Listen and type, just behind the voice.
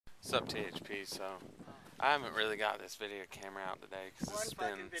What's up, THP? So, I haven't really got this video camera out today because it's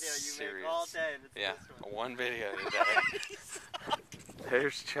been serious. All day and it's yeah, this one video today.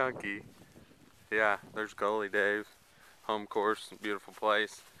 There's Chunky. Yeah, there's Goalie Dave. Home course, beautiful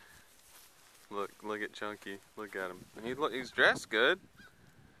place. Look at Chunky. Look at him. He's dressed good.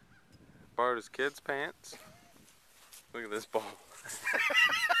 Borrowed his kid's pants. Look at this ball.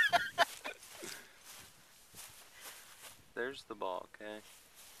 There's the ball, okay?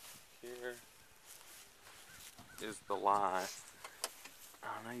 Here is the lie. Oh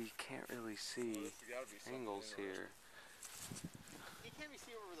no, you can't really see angles here. You can't be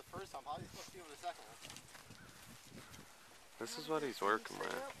seen over the first time. How are you supposed to see over the second one? This is what he's working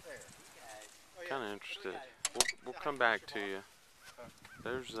with. Kind of interested. We'll come back to you.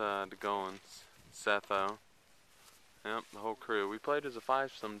 There's the Goins, Setho. Yep, the whole crew. We played as a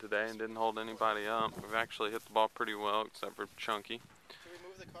fivesome today and didn't hold anybody up. We've actually hit the ball pretty well, except for Chunky. Should we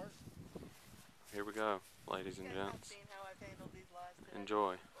move the cart? Here we go, ladies and gents.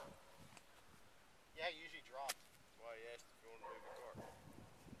 Enjoy. Yeah, it usually drops. That's why I asked if you want to move the cart.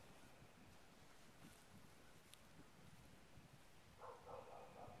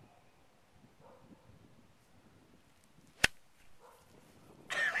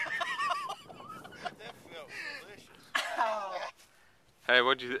 That felt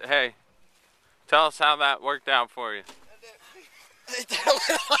delicious. Hey, tell us how that worked out for you.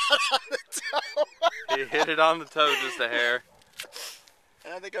 He hit it on the toe just a hair.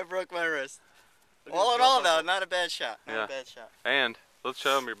 And I think I broke my wrist. All in all, though, not a bad shot. Not a bad shot. And let's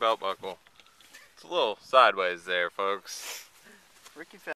show them your belt buckle. It's a little sideways there, folks. Ricky